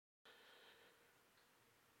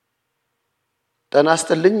ጤና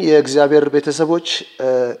ይስጥልኝ የእግዚአብሔር ቤተሰቦች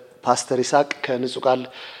ፓስተር ይስሐቅ ከንጹህ ቃል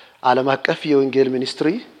ዓለም አቀፍ የወንጌል ሚኒስትሪ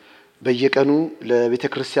በየቀኑ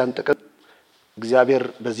ለቤተክርስቲያን ጥቅም እግዚአብሔር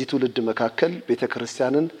በዚህ ትውልድ መካከል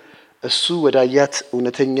ቤተክርስቲያንን እሱ ወዳያት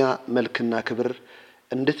እውነተኛ መልክና ክብር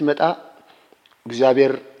እንድትመጣ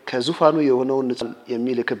እግዚአብሔር ከዙፋኑ የሆነውን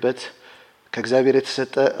የሚልክበት ከእግዚአብሔር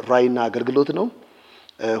የተሰጠ ራዕይና አገልግሎት ነው።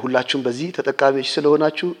 ሁላችሁም በዚህ ተጠቃሚዎች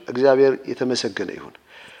ስለሆናችሁ እግዚአብሔር የተመሰገነ ይሁን።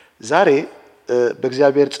 ዛሬ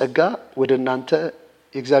በእግዚአብሔር ጸጋ ወደናንተ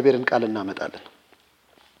የእግዚአብሔርን ቃል እናመጣለን።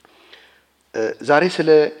 ዛሬ ስለ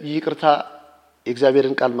ይቅርታ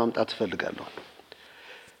የእግዚአብሔርን ቃል ማምጣት ፈልጋለሁ።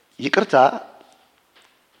 ይቅርታ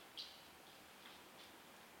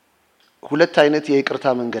ሁለት አይነት የይቅርታ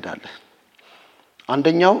መንገድ አለ።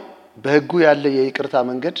 አንደኛው በሕጉ ያለ የይቅርታ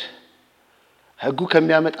መንገድ ሕጉ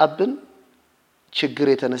ከሚያመጣብን ችግር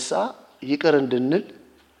የተነሳ ይቅር እንድንል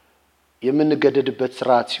የምንገደድበት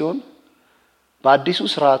ስርዓት ሲሆን በአዲሱ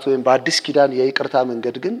ስርዓት ወይም በአዲስ ኪዳን የይቅርታ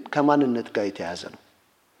መንገድ ግን ከማንነት ጋር የተያያዘ ነው።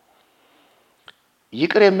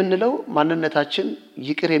 ይቅር የምንለው ማንነታችን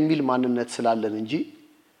ይቅር የሚል ማንነት ስላለን እንጂ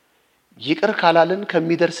ይቅር ካላልን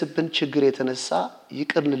ከሚደርስብን ችግር የተነሳ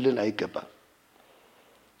ይቅር ልልን አይገባም።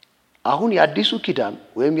 አሁን የአዲሱ ኪዳን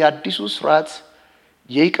ወይም የአዲሱ ስርዓት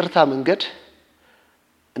የይቅርታ መንገድ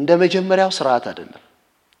እንደ መጀመሪያው ስርዓት አይደለም።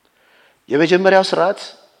 የመጀመሪያው ስርዓት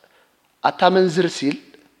አታመንዝር ሲል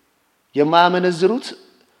የማያመነዝሩት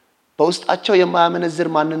በውስጣቸው የማያመነዝር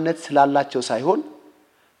ማንነት ስላላቸው ሳይሆን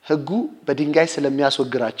ሕጉ በድንጋይ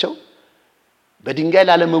ስለሚያስወግራቸው በድንጋይ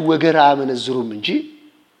ላለመወገር አያመነዝሩም እንጂ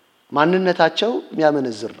ማንነታቸው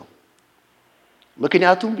የሚያመነዝር ነው።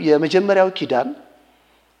 ምክንያቱም የመጀመሪያው ኪዳን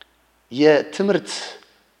የትምህርት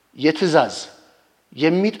የትእዛዝ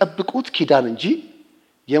የሚጠብቁት ኪዳን እንጂ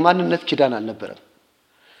የማንነት ኪዳን አልነበረም።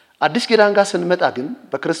 አዲስ ኪዳን ጋር ስንመጣ ግን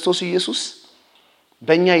በክርስቶስ ኢየሱስ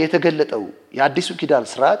በእኛ የተገለጠው የአዲሱ ኪዳን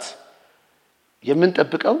ስርዓት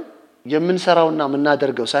የምንጠብቀው የምንሰራውና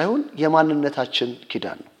የምናደርገው ሳይሆን የማንነታችን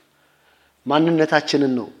ኪዳን ነው።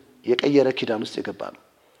 ማንነታችንን ነው የቀየረ ኪዳን ውስጥ የገባ ነው።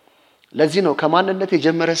 ለዚህ ነው ከማንነት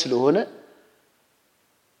የጀመረ ስለሆነ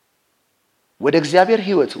ወደ እግዚአብሔር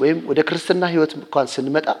ሕይወት ወይም ወደ ክርስትና ሕይወት እንኳን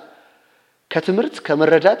ስንመጣ ከትምህርት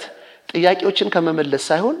ከመረዳት ጥያቄዎችን ከመመለስ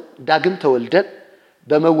ሳይሆን ዳግም ተወልደን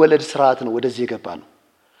በመወለድ ስርዓት ነው ወደዚህ የገባ ነው።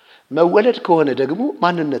 መወለድ ከሆነ ደግሞ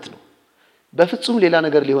ማንነት ነው። በፍጹም ሌላ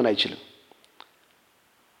ነገር ሊሆን አይችልም።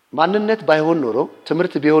 ማንነት ባይሆን ኖሮ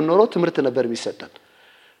ትምህርት ቢሆን ኖሮ ትምህርት ነበር የሚሰጠን።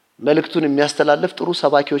 መልእክቱን የሚያስተላልፍ ጥሩ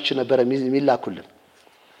ሰባኪዎች ነበር የሚላኩልን።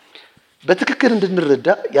 በትክክል እንድንረዳ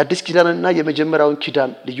የአዲስ ኪዳንና የመጀመሪያውን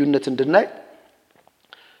ኪዳን ልዩነት እንድናይ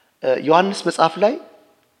ዮሐንስ መጽሐፍ ላይ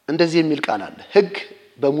እንደዚህ የሚል ቃል አለ። ሕግ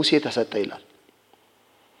በሙሴ ተሰጠ ይላል።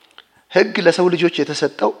 ሕግ ለሰው ልጆች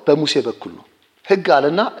የተሰጠው በሙሴ በኩል ነው። ሕግ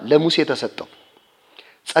አለና ለሙሴ ተሰጠው።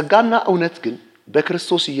 ጸጋና እውነት ግን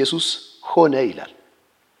በክርስቶስ ኢየሱስ ሆነ ይላል።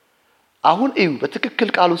 አሁን እዩ በትክክል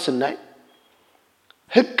ቃሉን ስናይ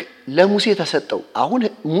ሕግ ለሙሴ ተሰጠው። አሁን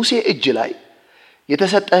ሙሴ እጅ ላይ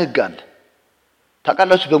የተሰጠ ሕግ አለ።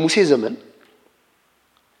 ታውቃላችሁ በሙሴ ዘመን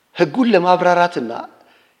ሕጉን ለማብራራትና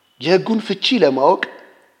የሕጉን ፍቺ ለማወቅ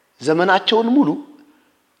ዘመናቸውን ሙሉ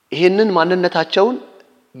ይሄንን ማንነታቸውን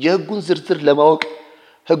የሕጉን ዝርዝር ለማወቅ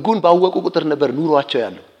ሕጉን ባወቁ ቁጥር ነበር ኑሯቸው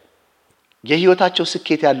ያለው። የህይወታቸው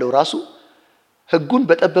ስኬት ያለው ራሱ ሕጉን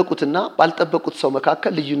በጠበቁትና ባልጠበቁት ሰው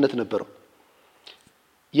መካከል ልዩነት ነበረው።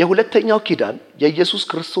 የሁለተኛው ኪዳን የኢየሱስ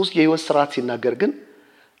ክርስቶስ የህይወት ስርዓት ሲናገር ግን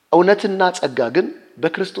እውነትና ጸጋ ግን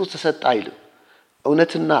በክርስቶስ ተሰጠ አይልም።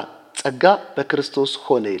 እውነትና ጸጋ በክርስቶስ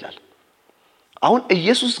ሆነ ይላል። አሁን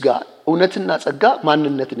ኢየሱስ ጋር እውነትና ጸጋ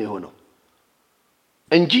ማንነት ነው የሆነው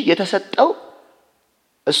እንጂ የተሰጠው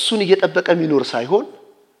እሱን እየጠበቀ የሚኖር ሳይሆን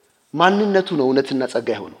ማንነቱ ነው እውነትና ጸጋ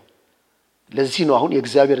የሆነው። ለዚህ ነው አሁን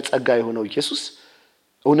የእግዚአብሔር ጸጋ የሆነው ኢየሱስ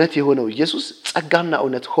እውነት የሆነው ኢየሱስ ጸጋና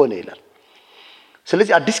እውነት ሆነ ይላል።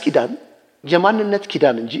 ስለዚህ አዲስ ኪዳን የማንነት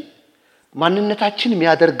ኪዳን እንጂ ማንነታችን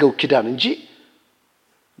የሚያደርገው ኪዳን እንጂ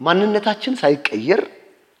ማንነታችን ሳይቀየር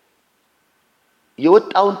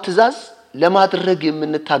የወጣውን ትእዛዝ ለማድረግ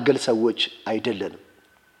የምንታገል ሰዎች አይደለንም።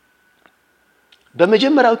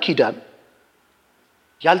 በመጀመሪያው ኪዳን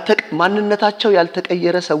ማንነታቸው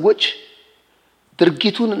ያልተቀየረ ሰዎች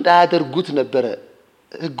ድርጊቱን እንዳያደርጉት ነበር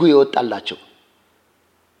ሕጉ የወጣላቸው።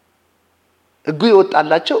 ሕጉ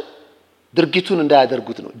የወጣላቸው ድርጊቱን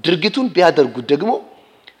እንዳያደርጉት ነው። ድርጊቱን ቢያደርጉት ደግሞ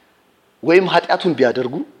ወይም ኃጢያቱን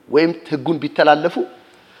ቢያደርጉ ወይም ሕጉን ቢተላለፉ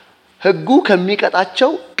ሕጉ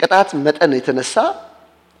ከሚቀጣቸው ቅጣት መጠን የተነሳ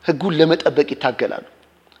ሕጉን ለመጠበቅ ይታገላሉ።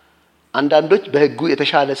 አንዳንዶች በሕጉ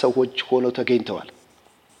የተሻለ ሰዎች ሆነው ተገኝተዋል።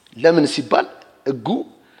 ለምን ሲባል ሕጉ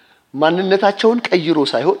ማንነታቸውን ቀይሮ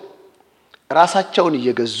ሳይሆን ራሳቸውን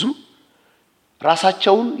እየገዙ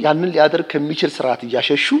ራሳቸውን ያንን ሊያደርግ ከሚችል ስርዓት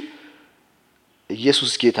እያሸሹ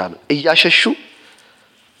ኢየሱስ ጌታ ነው እያሸሹ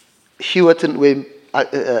ህይወትን ወይም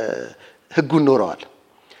ህጉን ኖረዋል።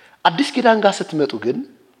 አዲስ ኪዳን ጋር ስትመጡ ግን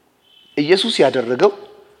ኢየሱስ ያደረገው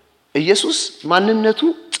ኢየሱስ ማንነቱ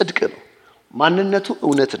ጽድቅ ነው፣ ማንነቱ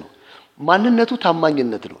እውነት ነው፣ ማንነቱ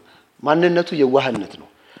ታማኝነት ነው፣ ማንነቱ የዋህነት ነው።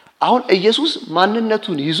 አሁን ኢየሱስ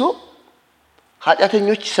ማንነቱን ይዞ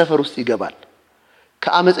ኃጢአተኞች ሰፈር ውስጥ ይገባል፣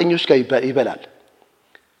 ከአመፀኞች ጋር ይበላል።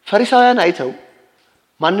 ፈሪሳውያን አይተው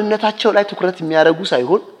ማንነታቸው ላይ ትኩረት የሚያደርጉ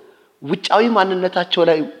ሳይሆን ውጫዊ ማንነታቸው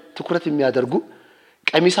ላይ ትኩረት የሚያደርጉ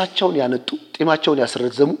ቀሚሳቸውን ያነጡ ጢማቸውን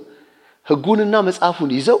ያስረዘሙ ህጉንና መጽሐፉን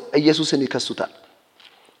ይዘው ኢየሱስን ይከሱታል።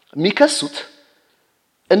 የሚከሱት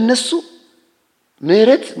እነሱ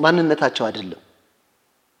ምህረት ማንነታቸው አይደለም፣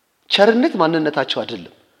 ቸርነት ማንነታቸው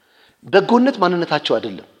አይደለም፣ በጎነት ማንነታቸው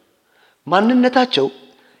አይደለም። ማንነታቸው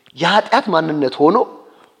የኃጢአት ማንነት ሆኖ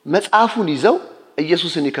መጽሐፉን ይዘው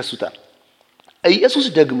ኢየሱስን ይከሱታል። ኢየሱስ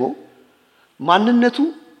ደግሞ ማንነቱ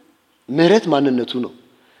ምህረት ማንነቱ ነው፣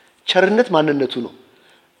 ቸርነት ማንነቱ ነው።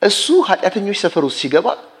 እሱ ኃጢአተኞች ሰፈር ውስጥ ሲገባ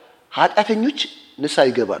ኃጢአተኞች ንስሐ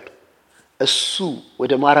ይገባሉ፣ እሱ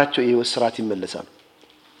ወደ ማራቸው የህይወት ስርዓት ይመለሳሉ።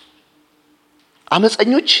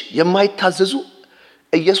 አመፀኞች የማይታዘዙ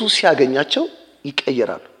ኢየሱስ ሲያገኛቸው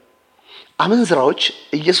ይቀየራሉ። አመንዝራዎች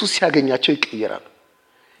ኢየሱስ ሲያገኛቸው ይቀየራሉ።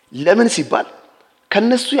 ለምን ሲባል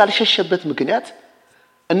ከነሱ ያልሸሸበት ምክንያት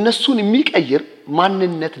እነሱን የሚቀይር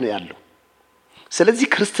ማንነት ነው ያለው። ስለዚህ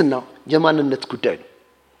ክርስትና የማንነት ጉዳይ ነው።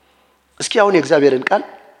 እስኪ አሁን የእግዚአብሔርን ቃል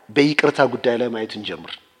በይቅርታ ጉዳይ ላይ ማየት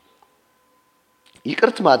እንጀምር።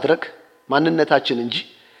 ይቅርት ማድረግ ማንነታችን እንጂ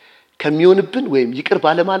ከሚሆንብን ወይም ይቅር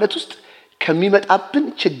ባለማለት ውስጥ ከሚመጣብን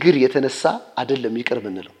ችግር የተነሳ አይደለም ይቅር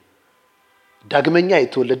ምንለው። ዳግመኛ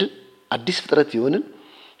የተወለድን አዲስ ፍጥረት የሆንን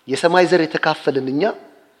የሰማይ ዘር የተካፈልን እኛ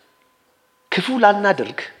ክፉ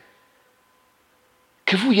ላናደርግ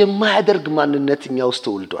ክፉ የማያደርግ ማንነት እኛ ውስጥ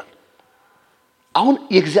ተወልዷል። አሁን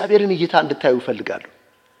የእግዚአብሔርን እይታ እንድታዩ ፈልጋለሁ።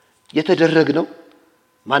 የተደረግነው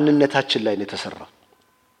ማንነታችን ላይ ነው የተሰራው።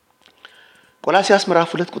 ቆላስይስ ምዕራፍ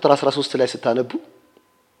 2 ቁጥር 13 ላይ ስታነቡ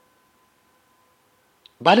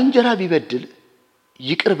ባልንጀራ ቢበድል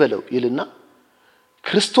ይቅር በለው ይልና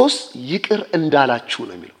ክርስቶስ ይቅር እንዳላችሁ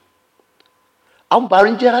ነው የሚለው። አሁን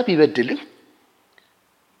ባልንጀራ ቢበድልህ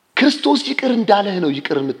ክርስቶስ ይቅር እንዳለህ ነው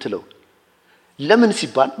ይቅር የምትለው። ለምን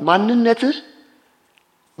ሲባል ማንነትህ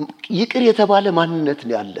ይቅር የተባለ ማንነት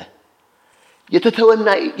ነው ያለ፣ የተተወና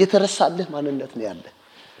የተረሳልህ ማንነት ነው ያለ።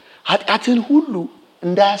 ኃጢአትን ሁሉ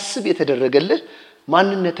እንዳያስብ የተደረገልህ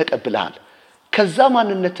ማንነት ተቀብለሃል። ከዛ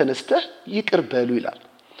ማንነት ተነስተህ ይቅር በሉ ይላል።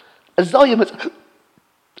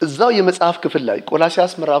 እዛው የመጽሐፍ ክፍል ላይ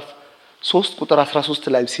ቆላስይስ ምዕራፍ 3 ቁጥር 13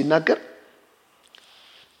 ላይ ሲናገር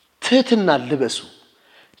ትህትናን ልበሱ፣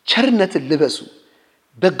 ቸርነትን ልበሱ፣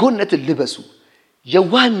 በጎነትን ልበሱ፣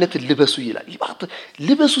 የዋህነትን ልበሱ ይላል።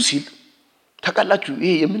 ልበሱ ሲል ታውቃላችሁ፣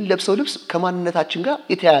 ይሄ የምንለብሰው ልብስ ከማንነታችን ጋር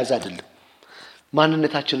የተያያዘ አይደለም፣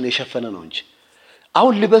 ማንነታችንን የሸፈነ ነው እንጂ።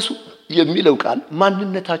 አሁን ልበሱ የሚለው ቃል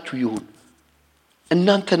ማንነታችሁ ይሁን፣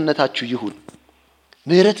 እናንተነታችሁ ይሁን፣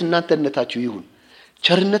 ምህረት እናንተነታችሁ ይሁን፣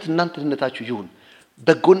 ቸርነት እናንተነታችሁ ይሁን፣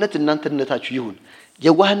 በጎነት እናንተነታችሁ ይሁን፣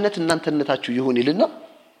 የዋህነት እናንተነታችሁ ይሁን ይልና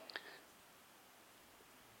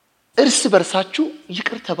እርስ በርሳችሁ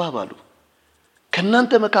ይቅር ተባባሉ።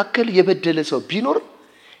 ከናንተ መካከል የበደለ ሰው ቢኖር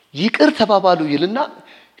ይቅር ተባባሉ ይልና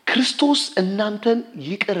ክርስቶስ እናንተን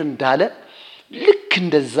ይቅር እንዳለ ልክ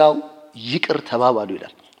እንደዛው ይቅር ተባባሉ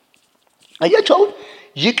ይላል። አያችሁ፣ አሁን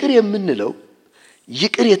ይቅር የምንለው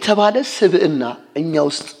ይቅር የተባለ ስብዕና እኛ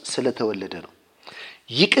ውስጥ ስለተወለደ ነው።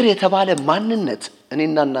 ይቅር የተባለ ማንነት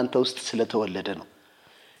እኔና እናንተ ውስጥ ስለተወለደ ነው።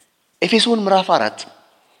 ኤፌሶን ምዕራፍ 4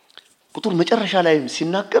 ቁጥር መጨረሻ ላይ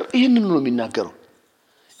ሲናገር ይህንን ነው የሚናገረው።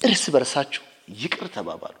 እርስ በርሳችሁ ይቅር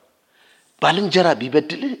ተባባሉ፣ ባልንጀራ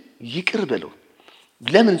ቢበድልህ ይቅር በለው።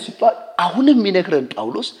 ለምን ሲባል አሁንም የሚነግረን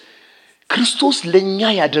ጳውሎስ ክርስቶስ ለኛ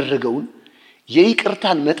ያደረገውን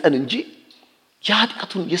የይቅርታን መጠን እንጂ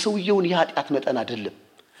የሰውየውን የኃጢአት መጠን አይደለም።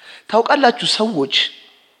 ታውቃላችሁ፣ ሰዎች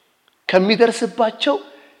ከሚደርስባቸው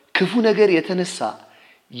ክፉ ነገር የተነሳ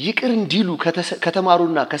ይቅር እንዲሉ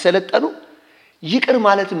ከተማሩና ከሰለጠኑ ይቅር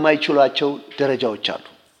ማለት የማይችሏቸው ደረጃዎች አሉ።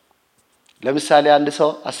 ለምሳሌ አንድ ሰው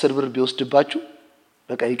 10 ብር ቢወስድባችሁ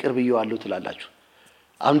በቃ ይቅር ብየዋለሁ ትላላችሁ።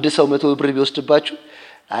 አንድ ሰው 100 ብር ቢወስድባችሁ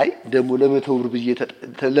አይ ደግሞ ለ100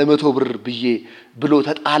 ብር ብዬ ብሎ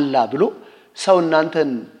ተጣላ ብሎ ሰው እናንተን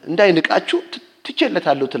እንዳይንቃችሁ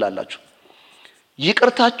ትችለታለሁ ትላላችሁ።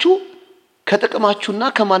 ይቅርታችሁ ከጥቅማችሁና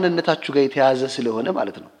ከማንነታችሁ ጋር የተያያዘ ስለሆነ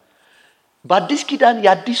ማለት ነው። በአዲስ ኪዳን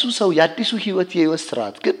የአዲሱ ህይወት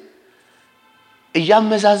ስርዓት ግን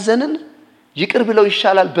እያመዛዘንን ይቅር ብለው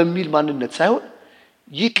ይሻላል በሚል ማንነት ሳይሆን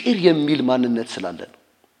ይቅር የሚል ማንነት ስላለ ነው።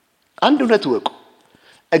 አንድ እውነት ወቁ።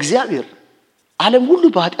 እግዚአብሔር ዓለም ሁሉ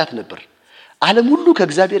በኃጢአት ነበር። ዓለም ሁሉ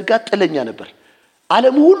ከእግዚአብሔር ጋር ጥለኛ ነበር።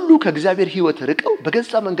 ዓለም ሁሉ ከእግዚአብሔር ሕይወት ርቀው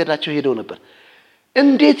በገዛ መንገዳቸው ሄደው ነበር።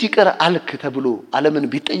 እንዴት ይቅር አልክ ተብሎ ዓለምን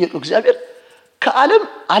ቢጠየቅ እግዚአብሔር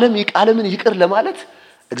ዓለምን ይቅር ለማለት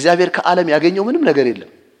እግዚአብሔር ከዓለም ያገኘው ምንም ነገር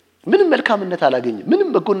የለም። ምንም መልካምነት አላገኘም። ምንም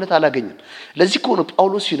በጎነት አላገኘም። ለዚህ እኮ ነው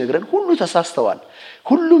ጳውሎስ ሲነግረን ሁሉ ተሳስተዋል፣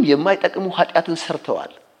 ሁሉም የማይጠቅሙ ኃጢአትን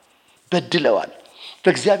ሰርተዋል፣ በድለዋል፣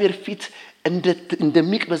 በእግዚአብሔር ፊት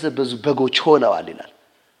እንደሚቅበዘበዙ በጎች ሆነዋል ይላል።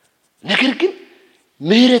 ነገር ግን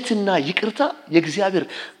ምህረትና ይቅርታ የእግዚአብሔር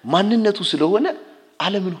ማንነቱ ስለሆነ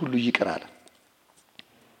ዓለምን ሁሉ ይቅር አለ።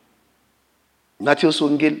 ማቴዎስ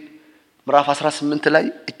ወንጌል ምዕራፍ 18 ላይ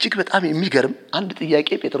እጅግ በጣም የሚገርም አንድ ጥያቄ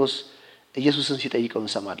ጴጥሮስ ኢየሱስን ሲጠይቀው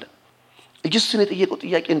እንሰማለን። ኢየሱስን የጠየቀው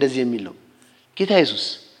ጥያቄ እንደዚህ የሚል ነው። ጌታ ኢየሱስ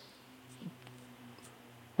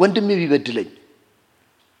ወንድሜ ቢበድለኝ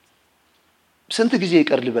ስንት ጊዜ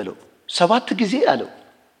ይቅር ልበለው? 7 ጊዜ አለው።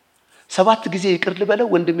 7 ጊዜ ይቅር ልበለው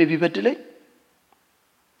ወንድሜ ቢበድለኝ?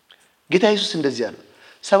 ጌታ ኢየሱስ እንደዚህ አለው።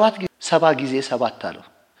 7 ጊዜ 7 አለው።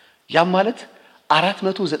 ያም ማለት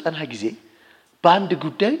 490 ጊዜ በአንድ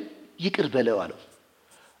ጉዳይ ይቅር በለው አለው።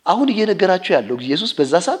 አሁን እየነገራችሁ ያለው ኢየሱስ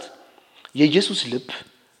በዛ ሰዓት የኢየሱስ ልብ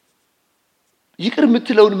ይቅር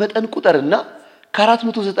የምትለውን መጠን ቁጥርና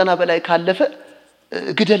ከ490 በላይ ካለፈ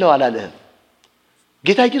ግደለው አላለህም።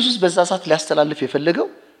 ጌታ ኢየሱስ በዛ ሰዓት ሊያስተላልፍ የፈለገው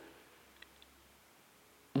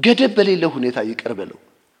ገደብ በሌለው ሁኔታ ይቅር በለው።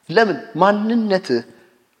 ለምን? ማንነት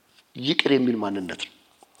ይቅር የሚል ማንነት ነው።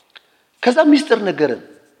 ከዛ ሚስጥር ነገረን።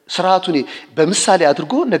 ስርዓቱን በምሳሌ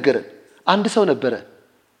አድርጎ ነገረን። አንድ ሰው ነበረ፣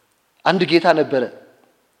 አንድ ጌታ ነበረ።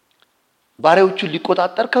 ባሪያዎቹን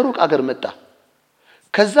ሊቆጣጠር ከሩቅ አገር መጣ።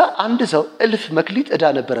 ከዛ አንድ ሰው 1000 መክሊት ዕዳ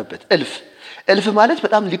ነበረበት። እልፍ ማለት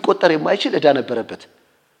በጣም ሊቆጠር የማይችል ዕዳ ነበረበት።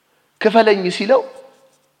 ክፈለኝ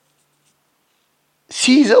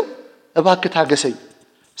ሲይዘው እባክህ ታገሰኝ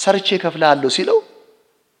ሰርቼ ከፍላለሁ ሲለው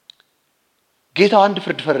ጌታው አንድ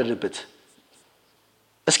ፍርድ ፈረደበት።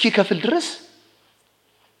 እስኪ ከፍል ድረስ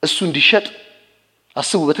እሱ እንዲሸጥ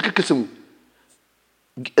አስቡ፣ በትክክል ስሙ።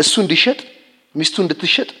 እሱ እንዲሸጥ፣ ሚስቱ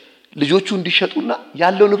እንድትሸጥ፣ ልጆቹ እንዲሸጡና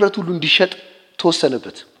ያለው ንብረት ሁሉ እንዲሸጥ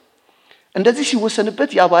ተወሰነበት። እንደዚህ ሲወሰንበት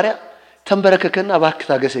ያ ባሪያ ተንበረከከና እባክህ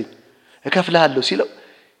ታገሰኝ እከፍላለሁ ሲለው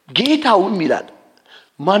ጌታውም ይላል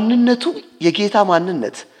ማንነቱ የጌታ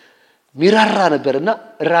ማንነት ሚራራ ነበርና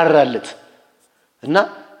ራራለት እና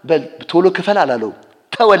ቶሎ ክፈል አላለው፣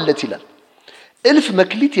 ተወለት ይላል። 1000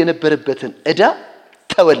 መክሊት የነበረበትን ዕዳ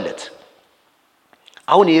ተወለት።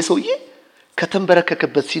 አሁን ይሄ ሰውዬ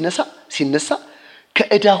ከተንበረከከበት ሲነሳ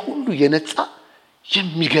ከዕዳ ሁሉ የነጻ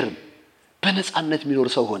የሚገርም በነጻነት የሚኖር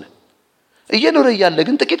ሰው ሆነ። እየኖረ እያለ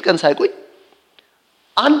ግን ጥቂት ቀን ሳይቆይ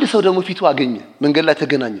አንድ ሰው ደግሞ ፊቱ አገኘ፣ መንገድ ላይ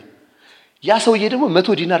ተገናኘ። ያ ሰውዬ ደግሞ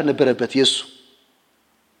 100 ዲናር ነበረበት የሱ።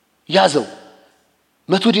 ያዘው፣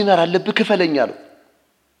 100 ዲናር አለብህ ክፈለኝ አለው።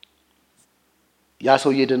 ያ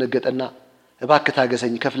ሰውዬ ደነገጠና እባክህ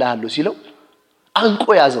ታገሰኝ እከፍልሃለሁ ሲለው አንቆ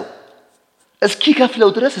ያዘው፣ እስኪ ከፍለው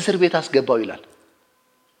ድረስ እስር ቤት አስገባው ይላል።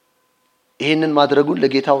 ይሄንን ማድረጉን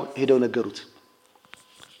ለጌታው ሄደው ነገሩት።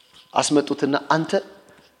 አስመጡትና አንተ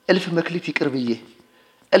 1000 መክሊት ይቅር ብዬ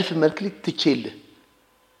 1000 መክሊት ትቼልህ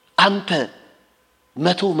አንተ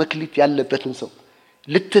 100 መክሊት ያለበትን ሰው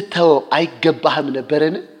ልትተወው አይገባህም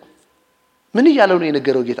ነበረን? ምን እያለው ነው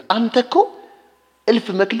የነገረው ጌታ? አንተ እኮ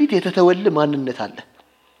 1000 መክሊት የተተወልህ ማንነት አለ።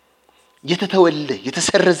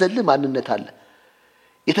 የተሰረዘልህ ማንነት አለ።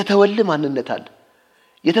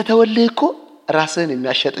 የተተወልህ እኮ ራስህን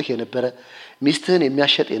የሚያሸጥህ የነበረ፣ ሚስትህን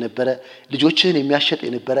የሚያሸጥ የነበረ፣ ልጆችህን የሚያሸጥ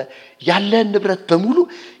የነበረ፣ ያለህን ንብረት በሙሉ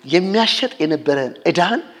የሚያሸጥ የነበረን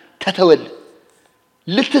ዕዳህን ተተወል።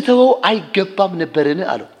 ልትተወው አይገባም ነበርን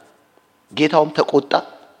አለው። ጌታውም ተቆጣ፣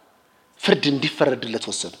 ፍርድ እንዲፈረድለት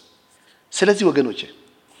ወሰነ። ስለዚህ ወገኖቼ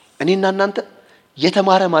እኔና እናንተ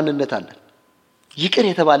የተማረ ማንነት አለን፣ ይቅር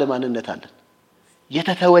የተባለ ማንነት አለን፣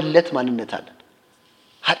 የተተወለት ማንነት አለን።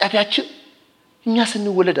 ኃጢአታችን እኛ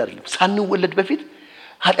ስንወለድ አይደለም፣ ሳንወለድ በፊት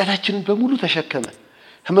ኃጢአታችንን በሙሉ ተሸከመ።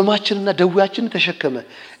 ህመማችንና ደዌያችንን ተሸከመ።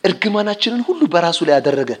 እርግማናችንን ሁሉ በራሱ ላይ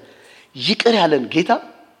ያደረገ ይቅር ያለን ጌታ፣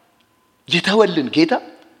 የተወልን ጌታ፣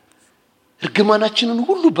 እርግማናችንን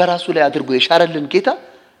ሁሉ በራሱ ላይ አድርጎ የሻረልን ጌታ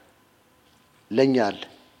ለኛ አለ።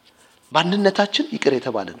 ማንነታችን ይቅር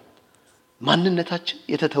የተባለ ነው። ማንነታችን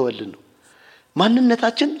የተተወልን ነው።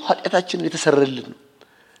 ማንነታችን ኃጢአታችንን የተሰረልን ነው።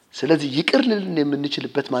 ስለዚህ ይቅር ልልን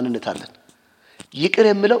የምንችልበት ማንነት አለን። ይቅር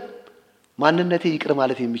የምለው ማንነቴ ይቅር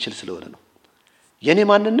ማለት የሚችል ስለሆነ ነው። የኔ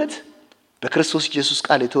ማንነት በክርስቶስ ኢየሱስ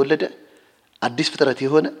ቃል የተወለደ አዲስ ፍጥረት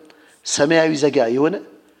የሆነ ሰማያዊ ዜጋ የሆነ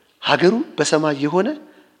ሀገሩ በሰማይ የሆነ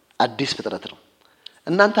አዲስ ፍጥረት ነው።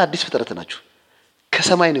 እናንተ አዲስ ፍጥረት ናችሁ።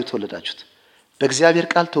 ከሰማይ ነው የተወለዳችሁት። በእግዚአብሔር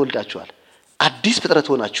ቃል ተወልዳችኋል። አዲስ ፍጥረት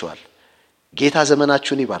ሆናችኋል። ጌታ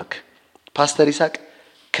ዘመናችሁን ይባርክ። ፓስተር ይስሐቅ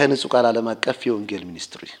ከንጹህ ቃል ዓለም አቀፍ የወንጌል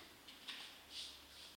ሚኒስትሪ